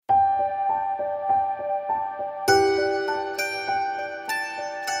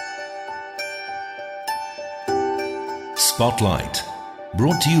Spotlight,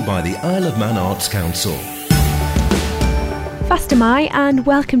 brought to you by the Isle of Man Arts Council. Fast am I, and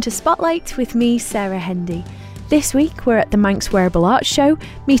welcome to Spotlight with me, Sarah Hendy. This week we're at the Manx Wearable Arts Show,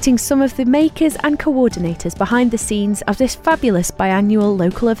 meeting some of the makers and coordinators behind the scenes of this fabulous biannual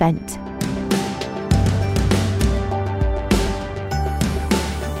local event.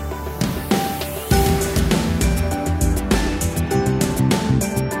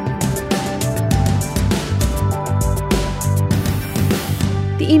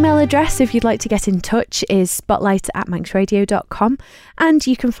 The email address, if you'd like to get in touch, is spotlight@manxradio.com, and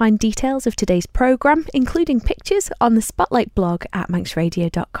you can find details of today's programme, including pictures, on the Spotlight blog at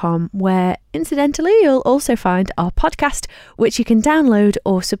manxradio.com, where, incidentally, you'll also find our podcast, which you can download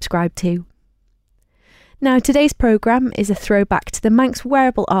or subscribe to. Now, today's programme is a throwback to the Manx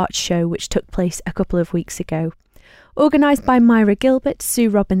Wearable Arts Show, which took place a couple of weeks ago. Organised by Myra Gilbert, Sue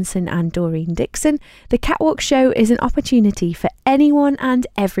Robinson and Doreen Dixon, the Catwalk Show is an opportunity for anyone and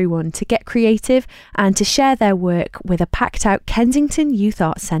everyone to get creative and to share their work with a packed-out Kensington Youth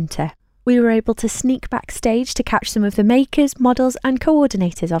Arts Centre. We were able to sneak backstage to catch some of the makers, models and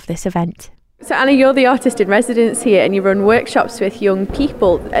coordinators of this event. So Anna, you're the artist in residence here and you run workshops with young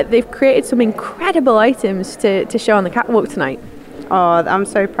people. They've created some incredible items to show on the catwalk tonight. Oh, I'm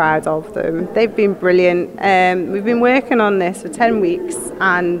so proud of them. They've been brilliant. We've been working on this for 10 weeks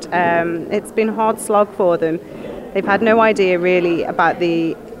and it's been a hard slog for them. They've had no idea really about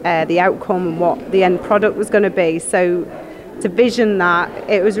the outcome and what the end product was going to be. So to vision that,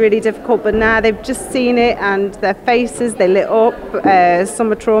 it was really difficult. But now they've just seen it and their faces, they lit up.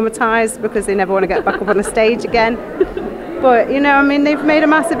 Some are traumatised because they never want to get back up on a stage again. But, you know, I mean, they've made a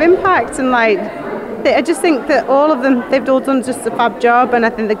massive impact and I just think that all of them, they've all done just a fab job, and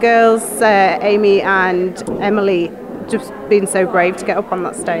I think the girls, Amy and Emily, just been so brave to get up on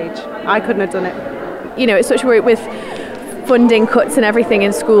that stage. I couldn't have done it. You know, it's such work with funding cuts and everything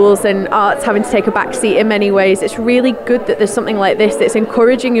in schools and arts having to take a back seat in many ways. It's really good that there's something like this that's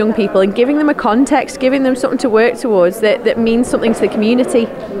encouraging young people and giving them a context, giving them something to work towards that means something to the community.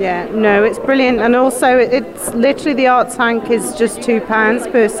 Yeah, no, it's brilliant. And also it's literally, the art tank is just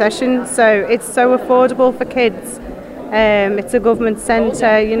 £2 per session, so it's so affordable for kids. It's a government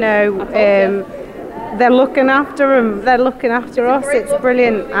centre, you know. They're looking after them, they're looking after us. It's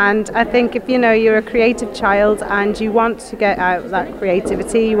brilliant. And I think if, you know, you're a creative child and you want to get out that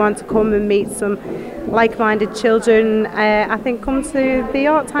creativity, you want to come and meet some like-minded children, I think come to the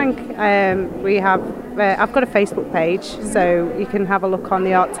art tank. We have I've got a Facebook page, so you can have a look on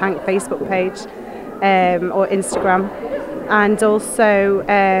the art tank Facebook page or Instagram, and also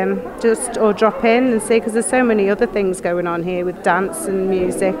or drop in and see, because there's so many other things going on here with dance and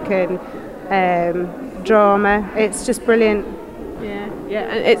music and drama. It's just brilliant. Yeah.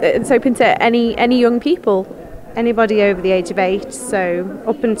 And it's open to any young people. Anybody over the age of 8, so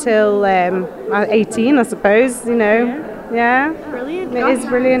up until 18, I suppose. You know. Yeah. Brilliant. It is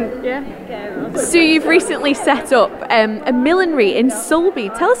brilliant. Yeah. So you've recently set up a millinery in Sulby.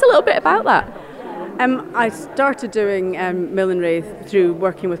 Tell us a little bit about that. I started doing millinery through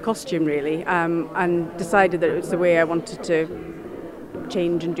working with costume, really, and decided that it was the way I wanted to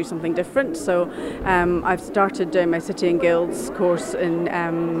change and do something different. So I've started doing my City and Guilds course in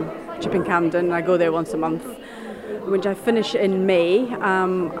Chipping Camden. I go there once a month, which I finish in May,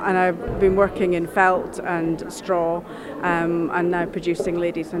 and I've been working in felt and straw, and now producing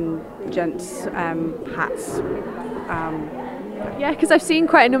ladies and gents hats. Yeah, because I've seen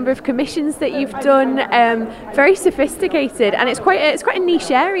quite a number of commissions that you've done, very sophisticated, and it's quite a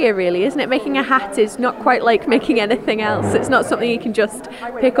niche area, really, isn't it? Making a hat is not quite like making anything else. It's not something you can just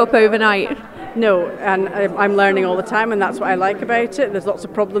pick up overnight. No, and I'm learning all the time, and that's what I like about it. There's lots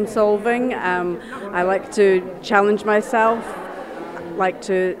of problem solving. I like to challenge myself, like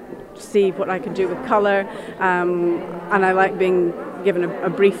to see what I can do with colour, and I like being given a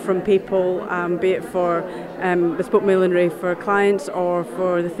brief from people, be it for bespoke millinery for clients or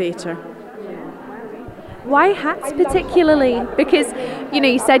for the theatre. Why hats particularly? Because, you know,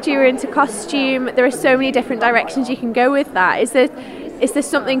 you said you were into costume. There are so many different directions you can go with that. Is there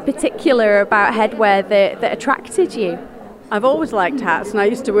something particular about headwear that attracted you? I've always liked hats, and I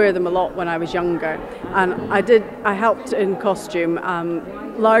used to wear them a lot when I was younger. And I helped in costume,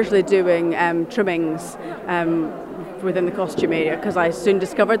 largely doing trimmings within the costume area, because I soon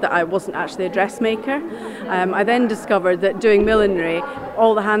discovered that I wasn't actually a dressmaker. I then discovered that doing millinery,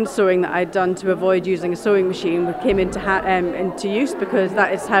 all the hand sewing that I'd done to avoid using a sewing machine came into use, because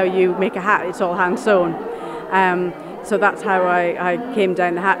that is how you make a hat. It's all hand sewn. So that's how I came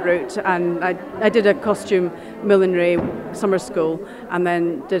down the hat route, and I did a costume millinery summer school, and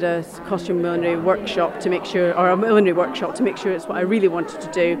then did a costume millinery workshop to make sure, or a millinery workshop to make sure it's what I really wanted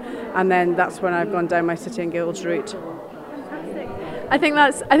to do, and then that's when I've gone down my City and Guilds route. I think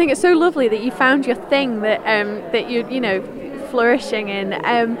it's so lovely that you found your thing that you're flourishing in,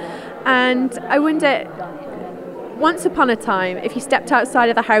 and I wonder, once upon a time, if you stepped outside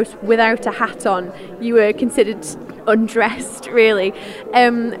of the house without a hat on, you were considered undressed, really.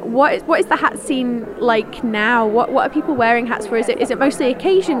 What is the hat scene like now? What are people wearing hats for? Is it mostly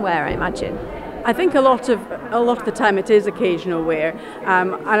occasion wear, I imagine? I think a lot of the time it is occasional wear,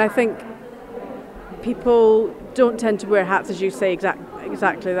 and I think people don't tend to wear hats, as you say,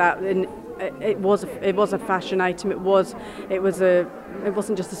 exactly that. And it was a fashion item. It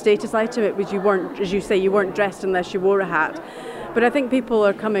wasn't just a status item. It was, you weren't, as you say, you weren't dressed unless you wore a hat. But I think people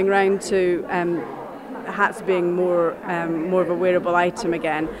are coming round to hats being more of a wearable item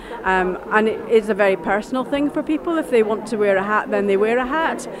again, and it is a very personal thing for people. If they want to wear a hat, then they wear a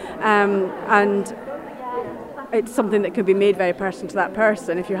hat, and it's something that can be made very personal to that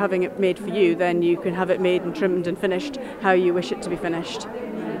person. If you're having it made for you, then you can have it made and trimmed and finished how you wish it to be finished.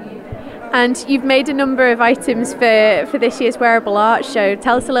 And you've made a number of items for this year's Wearable Art Show.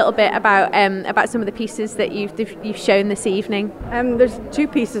 Tell us a little bit about some of the pieces that you've shown this evening. There's two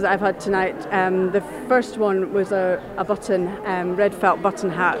pieces that I've had tonight. The first one was a button, red felt button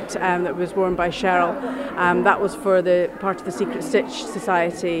hat that was worn by Cheryl. That was for the part of the Secret Stitch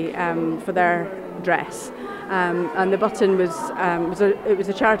Society for their dress. And the button was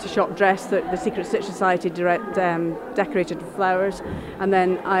a charity shop dress that the Secret Stitch Society decorated with flowers, and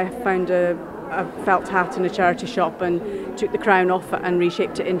then I found a felt hat in a charity shop and took the crown off it and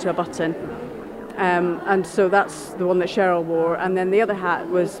reshaped it into a button. And so that's the one that Cheryl wore, and then the other hat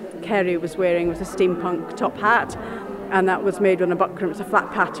was Kerry was wearing, was a steampunk top hat, and that was made on a buckram. It's a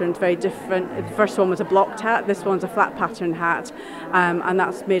flat pattern, it's very different. The first one was a blocked hat, this one's a flat pattern hat, and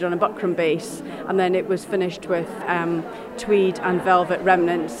that's made on a buckram base. And then it was finished with tweed and velvet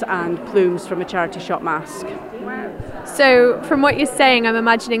remnants and plumes from a charity shop mask. So from what you're saying, I'm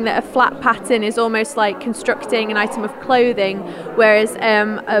imagining that a flat pattern is almost like constructing an item of clothing, whereas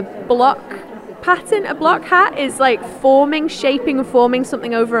a block hat is like shaping and forming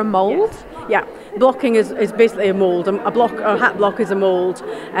something over a mould. Yeah, blocking is basically a mould. A hat block is a mould,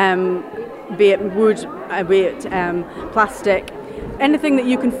 be it wood, be it plastic, anything that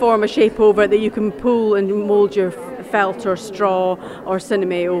you can form a shape over, that you can pull and mould your felt or straw or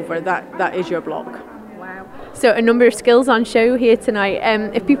cinema over. That is your block. Wow! So a number of skills on show here tonight.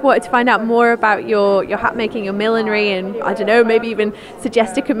 If people wanted to find out more about your hat making, your millinery, and I don't know, maybe even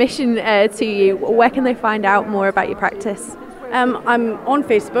suggest a commission to you, where can they find out more about your practice? I'm on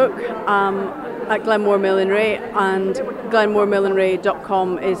Facebook at Glenmore Millinery, and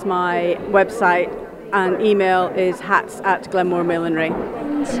glenmoremillinery.com is my website, and email is hats@glenmoremillinery.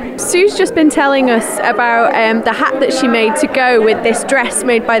 Sue's just been telling us about the hat that she made to go with this dress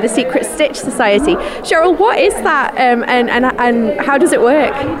made by the Secret Stitch Society. Cheryl, what is that, and how does it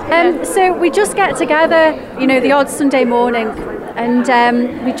work? So we just get together, the odd Sunday morning,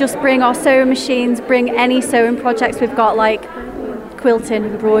 and we just bring our sewing machines, bring any sewing projects we've got, like quilting,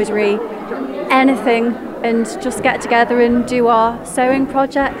 embroidery, anything, and just get together and do our sewing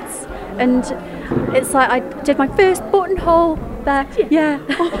projects. And it's like I did my first buttonhole there. Yeah.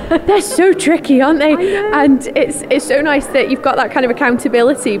 They're so tricky, aren't they? And it's so nice that you've got that kind of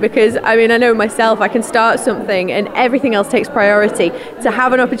accountability, because I know myself, I can start something and everything else takes priority. To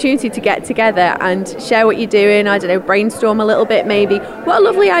have an opportunity to get together and share what you're doing, I don't know, brainstorm a little bit maybe. What a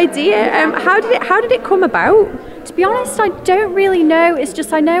lovely idea. How did it come about? To be honest, I don't really know. It's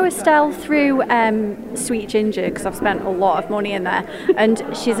just I know Estelle through Sweet Ginger, because I've spent a lot of money in there, and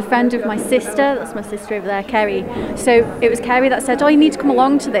she's a friend of my sister. That's my sister over there, Kerry. So it was Kerry that said, "Oh, you need to come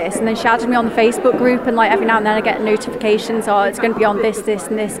along to this," and then she added me on the Facebook group, and like every now and then I get notifications, "Oh, it's going to be on this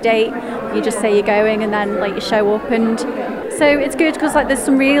and this date." You just say you're going, and then like you show up, and so it's good because like there's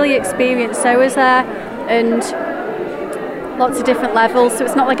some really experienced sewers there, and lots of different levels, so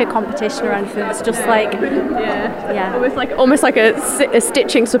it's not like a competition or anything. It's just like almost like a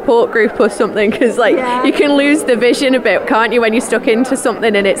stitching support group or something, because you can lose the vision a bit, can't you, when you're stuck into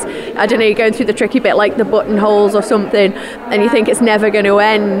something and it's, I don't know, you're going through the tricky bit like the buttonholes or something, and you think it's never going to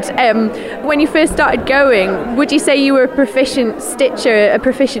end. When you first started going, would you say you were a proficient stitcher, a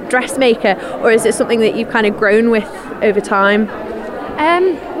proficient dressmaker, or is it something that you've kind of grown with over time?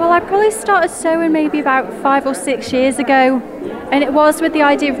 Well, I probably started sewing maybe about 5 or 6 years ago, and it was with the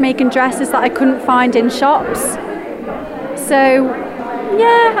idea of making dresses that I couldn't find in shops. So,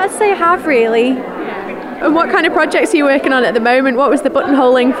 yeah, I'd say I have really. And what kind of projects are you working on at the moment? What was the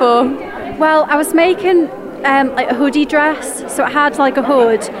buttonholing for? Well, I was making like a hoodie dress, so it had like a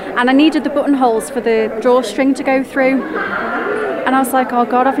hood, and I needed the buttonholes for the drawstring to go through. And I was like, oh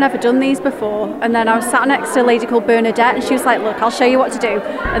God, I've never done these before. And then I was sat next to a lady called Bernadette, and she was like, look, I'll show you what to do.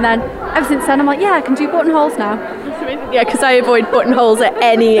 And then ever since then, I'm like, yeah, I can do buttonholes now. Yeah, because I avoid buttonholes at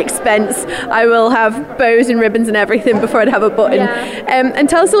any expense. I will have bows and ribbons and everything before I'd have a button. Yeah. And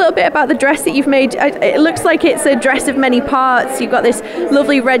tell us a little bit about the dress that you've made. It looks like it's a dress of many parts. You've got this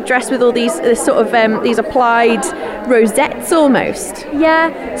lovely red dress with all these these applied rosettes almost.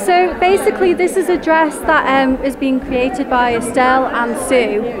 Yeah, so basically this is a dress that is being created by Estelle and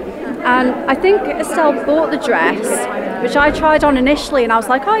Sue. And I think Estelle bought the dress, which I tried on initially, and I was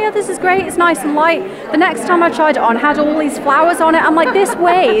like, oh yeah, this is great, it's nice and light. The next time I tried it on, it had all these flowers on it. I'm like, this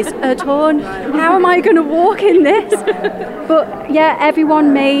weighs a ton. How am I going to walk in this? But yeah,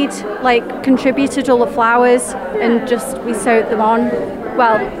 everyone contributed all the flowers, and we sewed them on.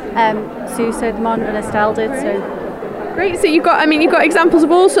 Well, Sue sewed them on and Estelle did, so. Great, so you've got examples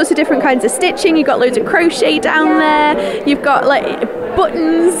of all sorts of different kinds of stitching. You've got loads of crochet down there. You've got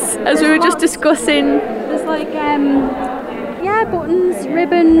buttons, as we were just discussing. There's buttons,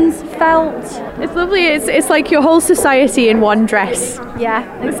 ribbons, felt. It's lovely. It's like your whole society in one dress. Yeah,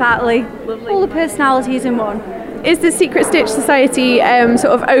 exactly. All the personalities in one. Is the Secret Stitch Society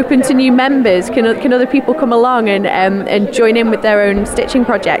sort of open to new members? Can other people come along and join in with their own stitching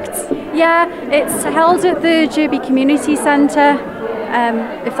projects? Yeah, it's held at the Derby Community Centre,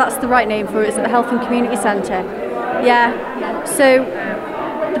 if that's the right name for it. It's at the Health and Community Centre. Yeah, so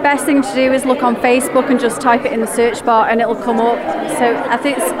the best thing to do is look on Facebook and just type it in the search bar and it'll come up. So I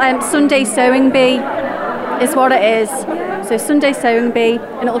think it's Sunday Sewing Bee is what it is. So Sunday Sewing Bee,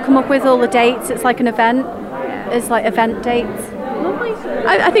 and it'll come up with all the dates. It's like an event. It's like event dates.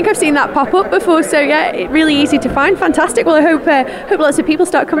 I think I've seen that pop up before, so yeah, really easy to find. Fantastic. Well, I hope lots of people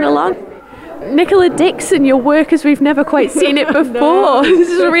start coming along. Nicola Dixon, your work as we've never quite seen it before. No. This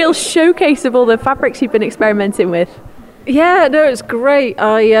is a real showcase of all the fabrics you've been experimenting with. Yeah, no, it's great.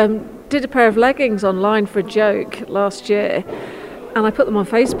 I did a pair of leggings online for a joke last year, and I put them on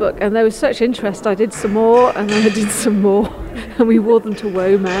Facebook, and there was such interest. I did some more, and then I did some more, and we wore them to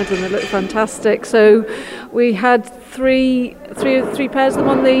WOMAD, and they looked fantastic. So we had three pairs of them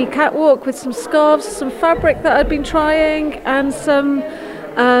on the catwalk with some scarves, some fabric that I'd been trying, and some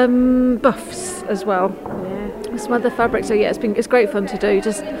buffs as well. Yeah. Some other fabric. So yeah, it's great fun to do.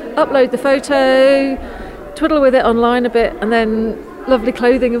 Just upload the photo, twiddle with it online a bit, and then lovely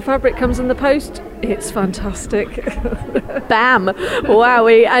clothing and fabric comes in the post. It's fantastic. Bam!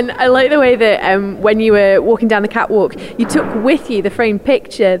 Wowie! And I like the way that when you were walking down the catwalk, you took with you the framed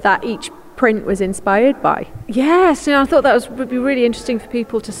picture that each print was inspired by. Yes, I thought that would be really interesting for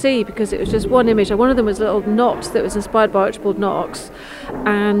people to see, because it was just one image. One of them was a little knot that was inspired by Archibald Knox,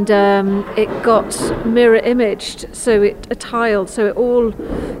 and it got mirror imaged, so it tiled, so it all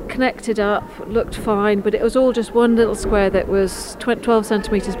connected up, looked fine, but it was all just one little square that was 12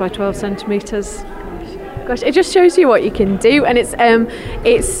 centimetres by 12 centimetres. Gosh, it just shows you what you can do, and it's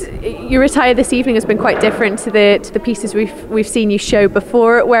your attire this evening has been quite different to the pieces we've seen you show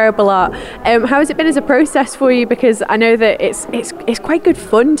before at Wearable Art. How has it been as a process for you? Because I know that it's quite good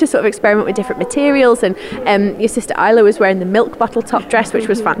fun to sort of experiment with different materials, and your sister Isla was wearing the milk bottle top dress, which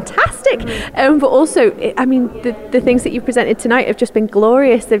was fantastic. But also, the things that you presented tonight have just been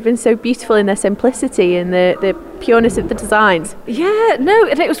glorious. They've been so beautiful in their simplicity and the pureness of the designs. Yeah, no,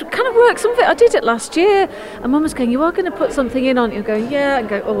 and it was kind of work. Some of it I did it last year, and Mum was going, "You are going to put something in, aren't you?" Going, "Yeah," and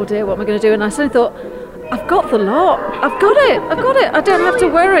go, "Oh dear, what am I going to do?" And I suddenly thought, I've got the lot. I've got it. I don't have to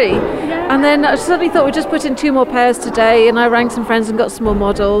worry. And then I suddenly thought we'd just put in 2 more pairs today, and I rang some friends and got some more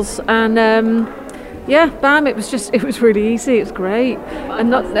models, and bam, it was really easy. It was great. And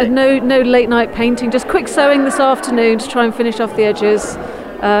no late night painting, just quick sewing this afternoon to try and finish off the edges.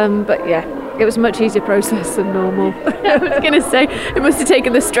 But yeah, it was a much easier process than normal. I was going to say, it must have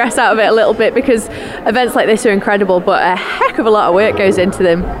taken the stress out of it a little bit, because events like this are incredible, but a heck of a lot of work goes into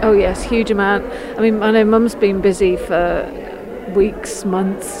them. Oh yes, huge amount. I mean, I know Mum's been busy for weeks,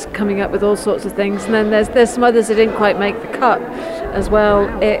 months, coming up with all sorts of things, and then there's some others that didn't quite make the cut as well.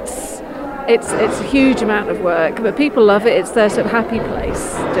 It's a huge amount of work, but people love it. It's their sort of happy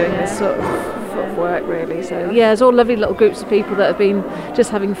place doing this sort of work, really. So yeah, it's all lovely little groups of people that have been just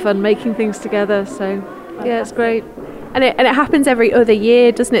having fun making things together. So yeah, it's great. And it happens every other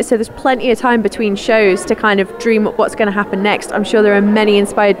year, doesn't it? So there's plenty of time between shows to kind of dream up what's going to happen next. I'm sure there are many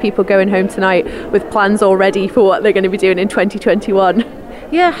inspired people going home tonight with plans already for what they're going to be doing in 2021.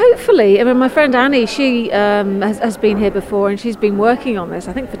 Yeah, hopefully. I mean, my friend Annie, she has been here before, and she's been working on this,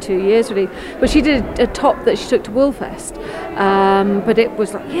 I think, for 2 years really. But she did a top that she took to Woolfest. But it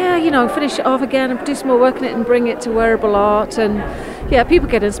was like, finish it off again and do some more work on it and bring it to wearable art. And yeah, people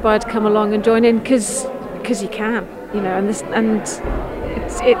get inspired to come along and join in because you can, and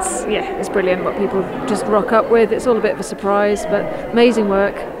it's brilliant what people just rock up with. It's all a bit of a surprise, but amazing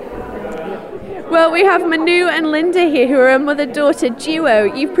work. Well, we have Manu and Linda here, who are a mother-daughter duo.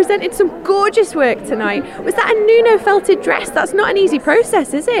 You've presented some gorgeous work tonight. Was that a Nuno felted dress? That's not an easy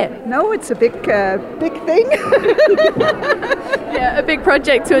process, is it? No, it's a big thing. Yeah, a big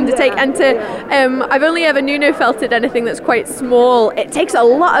project to undertake. And I've only ever Nuno felted anything that's quite small. It takes a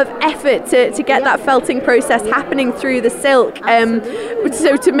lot of effort to get that felting process happening through the silk.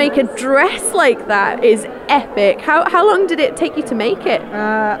 So to make a dress like that is epic. How long did it take you to make it?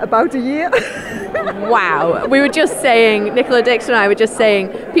 About a year. Wow. We were just saying, Nicola Dix and I were just saying,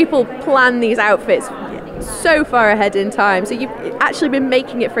 people plan these outfits so far ahead in time. So you've actually been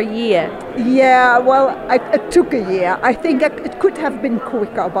making it for a year. Yeah, well, it took a year. I think it could have been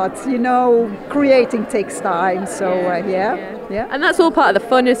quicker, but creating takes time. So yeah. And that's all part of the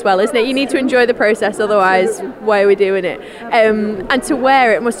fun as well, isn't it? You need to enjoy the process, otherwise why are we doing it? And to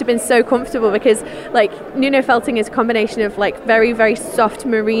wear it must have been so comfortable, because like Nuno felting is a combination of like very, very soft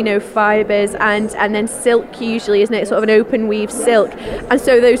merino fibres and then silk usually, isn't it? Sort of an open weave silk. And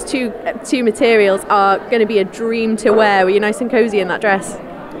so those two materials are going to be a dream to wear. Were you nice and cosy in that dress?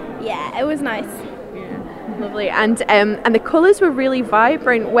 Yeah, it was nice. Lovely. And the colours were really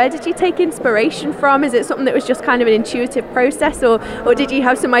vibrant. Where did you take inspiration from? Is it something that was just kind of an intuitive process, or did you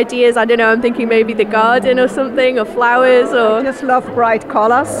have some ideas? I don't know, I'm thinking maybe the garden or something, or flowers, or... I just love bright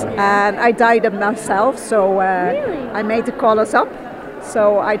colours, and I dyed them myself, so I made the colours up.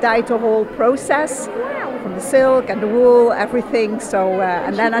 So I dyed the whole process, from the silk and the wool, everything. So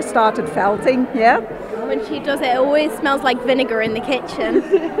and then I started felting, When she does it, it always smells like vinegar in the kitchen.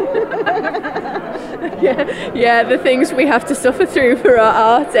 Yeah, the things we have to suffer through for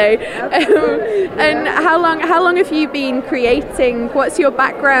our art, eh? And how long have you been creating? What's your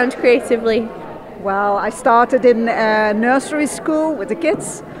background creatively? Well, I started in nursery school with the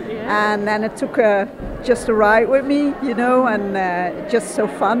kids, and then it took just a ride with me, and just so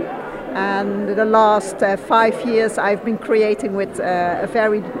fun. And the last 5 years I've been creating with a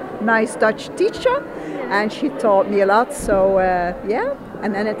very nice Dutch teacher, and she taught me a lot. So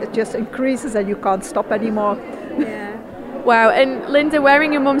and then it just increases and you can't stop anymore. Wow. And Linda,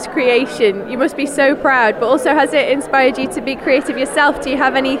 wearing your mum's creation, you must be so proud, but also has it inspired you to be creative yourself? Do you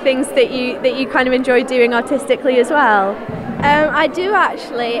have any things that you kind of enjoy doing artistically as well? I do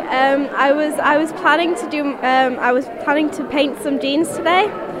actually. I was planning to paint some jeans today,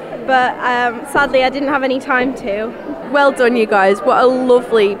 but sadly I didn't have any time to. Well done, you guys. What a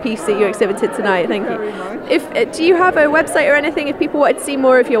lovely piece that you exhibited tonight. Thank you. Do you have a website or anything if people wanted to see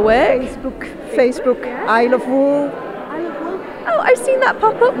more of your work? Facebook, Isle of Wool. Oh, I've seen that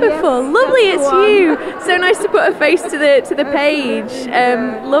pop up before. Yes, lovely, it's you. So nice to put a face to the page.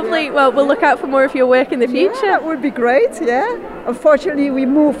 Lovely. Well, we'll look out for more of your work in the future. Yeah, that would be great, Unfortunately, we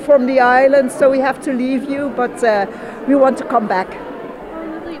moved from the island, so we have to leave you, but we want to come back.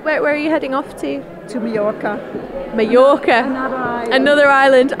 Where are you heading off to? To Mallorca. Another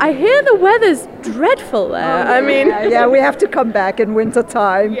island. I hear the weather's dreadful there. We have to come back in winter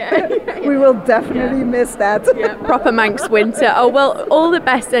time. We will definitely miss that. Proper Manx winter. Oh, well, all the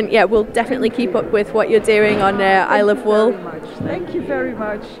best, and we'll definitely keep up with what you're doing on Isle of Wool. Thank you very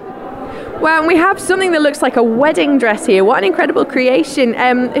much. Well, and we have something that looks like a wedding dress here. What an incredible creation.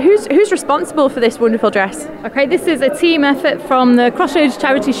 Who's responsible for this wonderful dress? Okay, this is a team effort from the Crossroads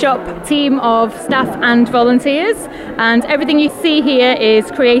Charity Shop team of staff and volunteers, and everything you see here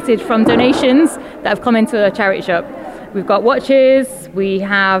is created from donations that have come into the charity shop. We've got watches, we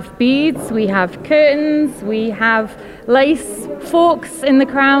have beads, we have curtains, we have lace, forks in the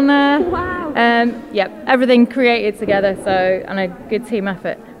crown there. Wow. Everything created together, and a good team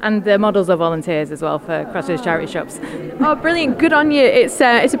effort. And the models are volunteers as well for Crossroads Charity Shops. Oh, brilliant! Good on you. It's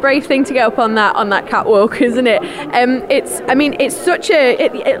a brave thing to get up on that catwalk, isn't it?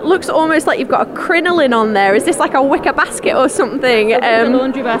 It looks almost like you've got a crinoline on there. Is this like a wicker basket or something? A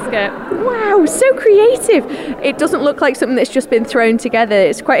laundry basket. Wow, so creative. It doesn't look like something that's just been thrown together.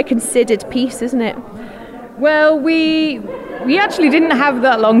 It's quite a considered piece, isn't it? Well, we actually didn't have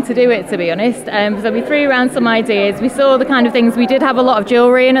that long to do it, to be honest. So we threw around some ideas. We saw the kind of things. We did have a lot of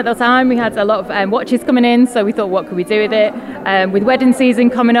jewellery in at the time. We had a lot of watches coming in, so we thought, what could we do with it? With wedding season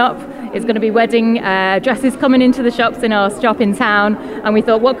coming up, it's going to be wedding dresses coming into the shops in our shop in town, and we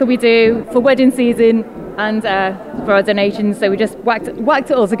thought, what could we do for wedding season and for our donations. So we just whacked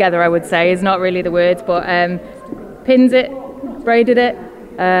it all together, I would say, is not really the word, but pinned it, braided it,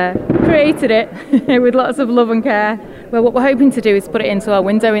 created it with lots of love and care. Well, what we're hoping to do is put it into our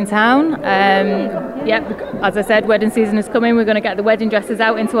window in town. As I said, wedding season is coming. We're going to get the wedding dresses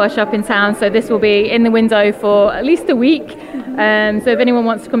out into our shop in town. So this will be in the window for at least a week. So if anyone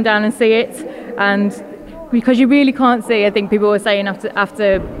wants to come down and see it, and because you really can't see, I think people were saying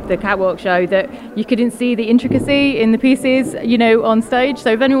after the catwalk show that you couldn't see the intricacy in the pieces, on stage.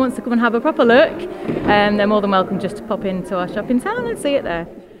 So if anyone wants to come and have a proper look, they're more than welcome just to pop into our shop in town and see it there.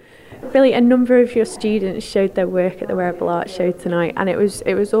 Really, a number of your students showed their work at the Wearable Arts show tonight, and it was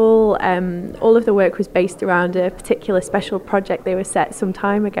all of the work was based around a particular special project they were set some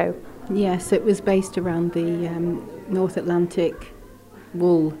time ago. Yes, it was based around the North Atlantic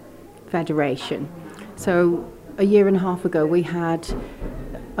Wool Federation. So a year and a half ago we had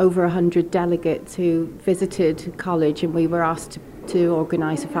over 100 delegates who visited college, and we were asked to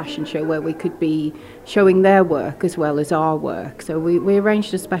organise a fashion show where we could be showing their work as well as our work. So we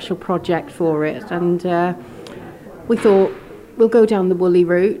arranged a special project for it, and we thought we'll go down the woolly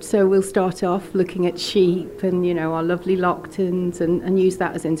route. So we'll start off looking at sheep and our lovely Locktons and use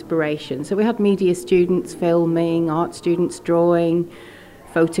that as inspiration. So we had media students filming, art students drawing,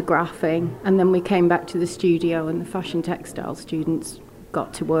 photographing, and then we came back to the studio and the fashion textile students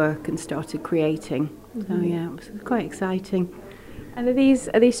got to work and started creating. So yeah, it was quite exciting. And are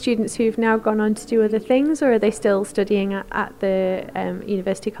these students who've now gone on to do other things, or are they still studying at the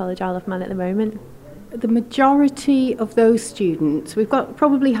University College Isle of Man at the moment? The majority of those students, we've got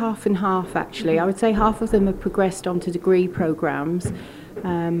probably half and half actually. I would say half of them have progressed onto degree programmes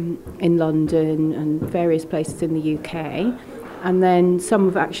in London and various places in the UK. And then some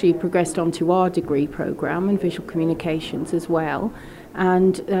have actually progressed onto our degree programme in visual communications as well.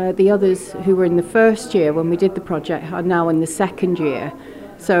 And the others who were in the first year when we did the project are now in the second year.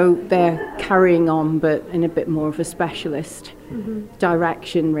 So they're carrying on, but in a bit more of a specialist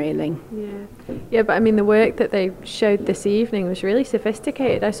direction, really. Yeah, but I mean, the work that they showed this evening was really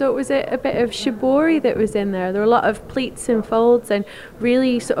sophisticated. I saw, was it a bit of shibori that was in there? There were a lot of pleats and folds and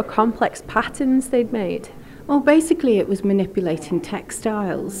really sort of complex patterns they'd made. Well, basically it was manipulating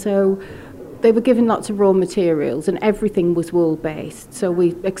textiles. So they were given lots of raw materials and everything was wool based. So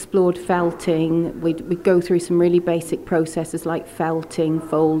we explored felting. We'd go through some really basic processes like felting,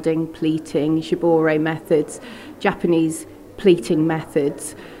 folding, pleating, shibori methods, Japanese pleating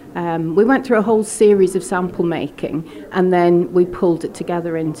methods. We went through a whole series of sample making, and then we pulled it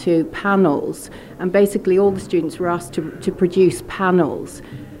together into panels. And basically all the students were asked to produce panels.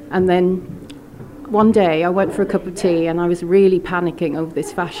 And then one day I went for a cup of tea and I was really panicking over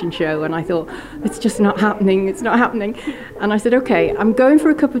this fashion show, and I thought, it's just not happening, it's not happening. And I said, okay, I'm going for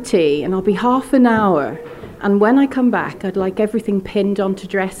a cup of tea and I'll be half an hour. And when I come back, I'd like everything pinned onto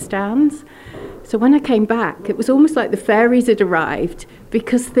dress stands. So when I came back, it was almost like the fairies had arrived,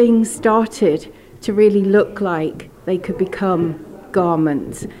 because things started to really look like they could become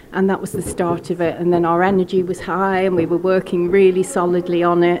garments, and that was the start of it. And then our energy was high and we were working really solidly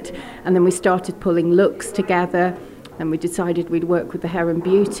on it, and then we started pulling looks together, and we decided we'd work with the Heron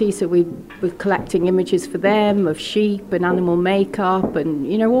Beauty, so we were collecting images for them of sheep and animal makeup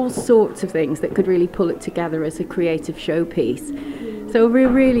and all sorts of things that could really pull it together as a creative showpiece. So we're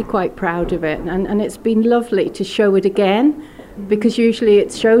really quite proud of it, and it's been lovely to show it again, because usually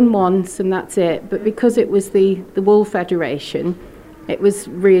it's shown once and that's it, but because it was the Wool Federation, it was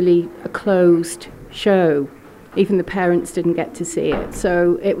really a closed show. Even the parents didn't get to see it.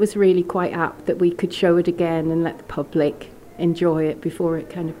 So it was really quite apt that we could show it again and let the public enjoy it before it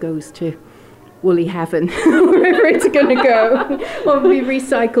kind of goes to woolly heaven, wherever it's going to go, or be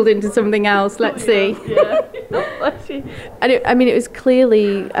recycled into something else. Let's see. And it was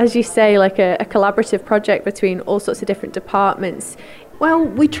clearly, as you say, like a collaborative project between all sorts of different departments. Well,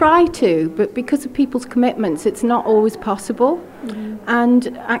 we try to, but because of people's commitments, it's not always possible.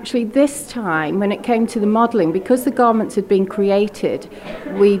 And actually this time, when it came to the modelling, because the garments had been created,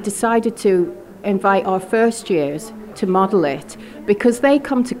 we decided to invite our first years to model it, because they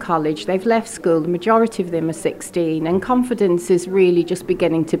come to college, they've left school, the majority of them are 16, and confidence is really just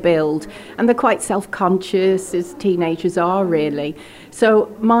beginning to build, and they're quite self-conscious, as teenagers are really.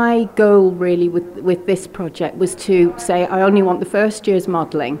 So my goal really with this project was to say I only want the first year's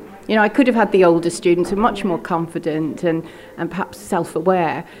modelling. I could have had the older students who are much more confident and perhaps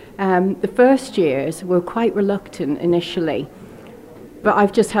self-aware. The first years were quite reluctant initially. But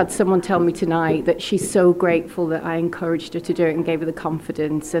I've just had someone tell me tonight that she's so grateful that I encouraged her to do it and gave her the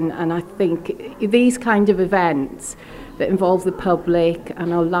confidence. And I think these kind of events that involve the public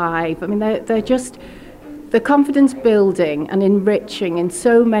and are live, I mean, they're just the confidence building and enriching in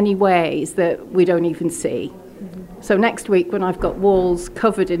so many ways that we don't even see. So next week, when I've got walls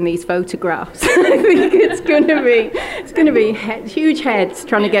covered in these photographs, I think it's going to be huge heads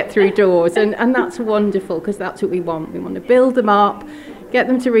trying to get through doors, and that's wonderful, because that's what we want. We want to build them up, get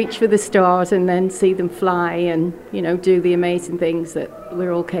them to reach for the stars, and then see them fly and, you know, do the amazing things that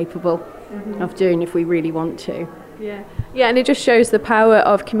we're all capable of doing if we really want to. Yeah, and it just shows the power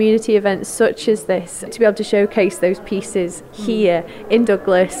of community events such as this, to be able to showcase those pieces here in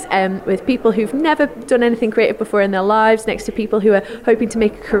Douglas, with people who've never done anything creative before in their lives, next to people who are hoping to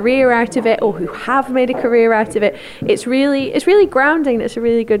make a career out of it or who have made a career out of it. It's really grounding. It's a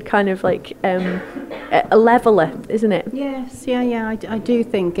really good kind of like a leveller, isn't it? Yes, I do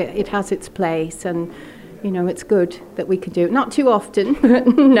think it has its place, and you know, it's good that we can do it. Not too often, but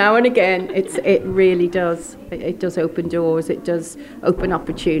now and again, it really does. It does open doors, it does open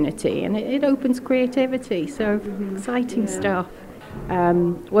opportunity, and it opens creativity. So exciting stuff.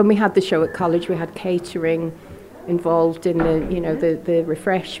 When we had the show at college, we had catering involved in the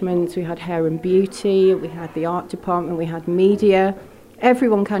refreshments. We had hair and beauty, we had the art department, we had media.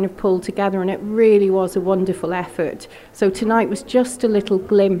 Everyone kind of pulled together, and it really was a wonderful effort. So tonight was just a little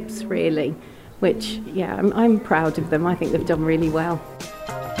glimpse, really, which, I'm proud of them. I think they've done really well.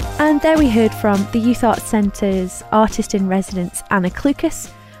 And there we heard from the Youth Arts Centre's Artist-in-Residence Anna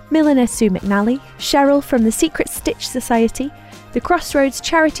Klukas, milliner Sue McNally, Cheryl from the Secret Stitch Society, the Crossroads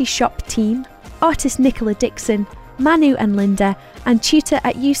Charity Shop team, artist Nicola Dixon, Manu and Linda, and tutor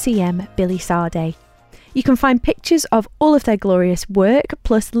at UCM Billy Sarday. You can find pictures of all of their glorious work,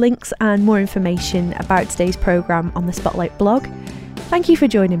 plus links and more information about today's programme on the Spotlight blog. Thank you for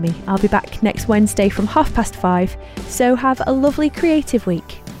joining me. I'll be back next Wednesday from 5:30, so have a lovely creative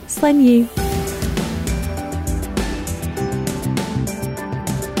week. Slen you.